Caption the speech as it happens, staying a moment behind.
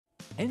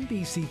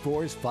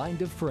NBC4's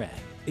Find a Friend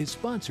is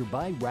sponsored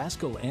by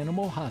Rascal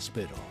Animal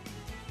Hospital.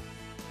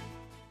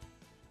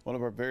 One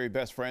of our very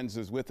best friends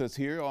is with us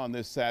here on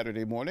this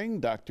Saturday morning.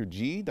 Dr.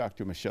 G,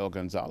 Dr. Michelle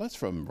Gonzalez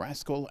from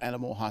Rascal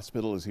Animal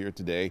Hospital is here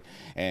today.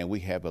 And we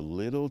have a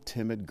little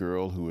timid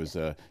girl who is,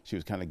 she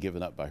was kind of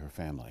given up by her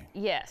family.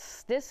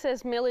 Yes, this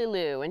is Millie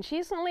Lou, and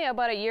she's only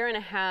about a year and a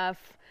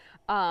half.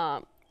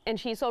 And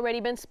she's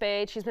already been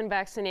spayed, she's been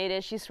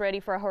vaccinated, she's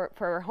ready for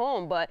her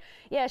home. But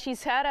yeah,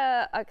 she's had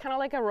a kind of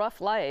like a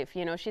rough life.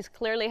 You know, she's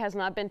clearly has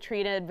not been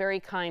treated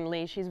very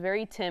kindly. She's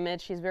very timid,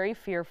 she's very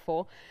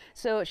fearful.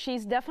 So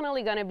she's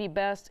definitely gonna be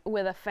best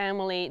with a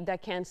family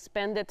that can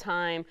spend the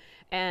time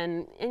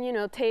and you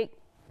know, take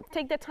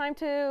the time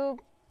to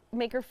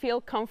make her feel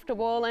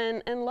comfortable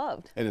and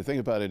loved. And the thing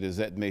about it is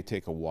that may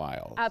take a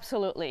while.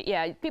 Absolutely,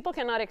 yeah. People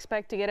cannot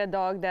expect to get a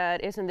dog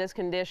that is in this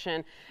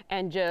condition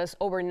and just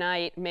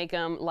overnight make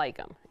them like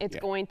them. It's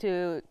going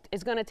to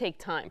take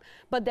time,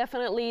 but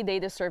definitely they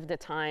deserve the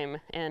time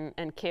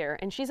and care.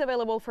 And she's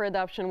available for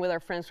adoption with our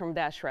friends from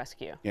Dash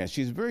Rescue. Yeah,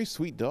 she's a very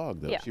sweet dog,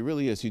 though. Yeah. She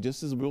really is. She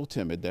just is real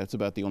timid. That's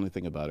about the only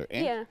thing about her.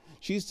 And yeah.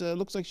 She's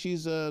looks like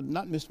she's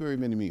not missed very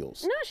many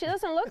meals. No, she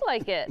doesn't look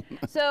like it.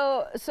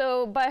 So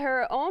by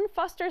her own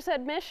foster's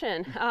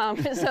admission,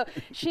 so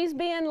she's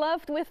being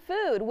loved with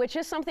food, which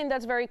is something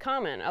that's very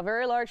common. A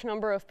very large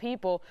number of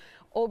people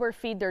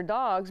overfeed their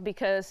dogs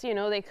because, you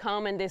know, they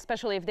come and they,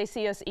 especially if they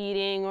see us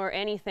eating or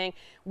anything,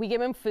 we give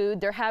them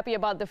food, they're happy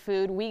about the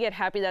food, we get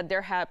happy that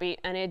they're happy,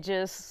 and it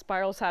just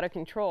spirals out of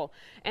control.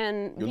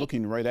 And you're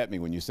looking right at me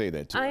when you say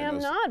that too. I am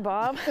not,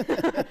 Bob.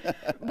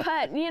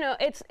 But you know,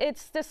 it's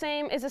the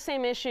same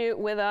issue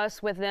with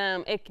us, with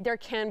them. There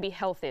can be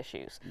health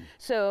issues.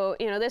 So,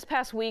 you know, this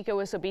past week it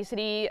was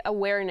obesity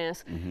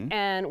awareness,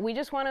 and we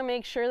just want to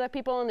make sure that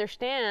people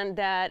understand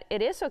that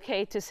it is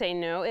okay to say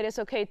no, it is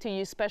okay to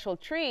use special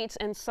treats.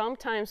 And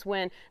sometimes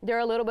when they're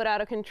a little bit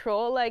out of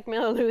control, like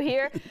Millie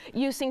here,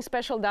 using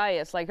special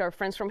diets, like our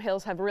friends from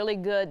Hills have really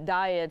good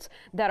diets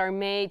that are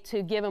made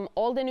to give them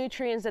all the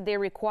nutrients that they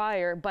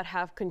require, but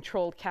have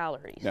controlled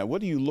calories. Now, what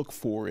do you look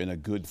for in a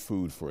good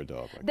food for a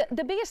dog?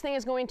 The biggest thing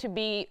is going to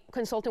be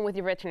consulting with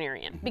your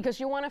veterinarian, because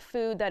you want a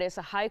food that is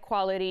a high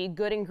quality,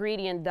 good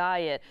ingredient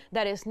diet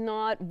that is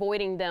not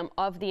voiding them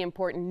of the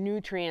important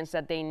nutrients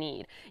that they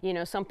need. You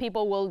know, some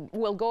people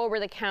will go over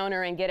the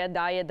counter and get a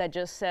diet that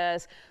just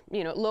says,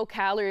 you know, low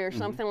calorie or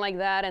something like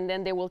that, and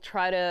then they will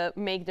try to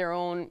make their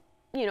own,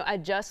 you know,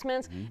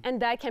 adjustments,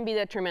 and that can be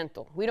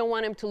detrimental. We don't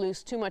want them to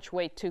lose too much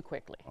weight too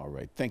quickly. All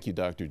right, thank you,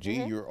 Dr.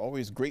 G. You're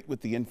always great with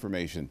the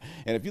information.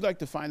 And if you'd like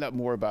to find out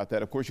more about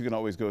that, of course, you can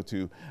always go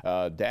to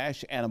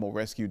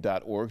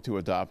dashanimалrescue.org to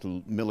adopt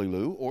Millie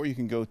Lou, or you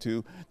can go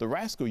to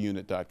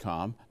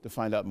therascalunit.com to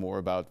find out more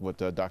about what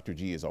Dr.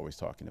 G is always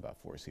talking about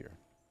for us here.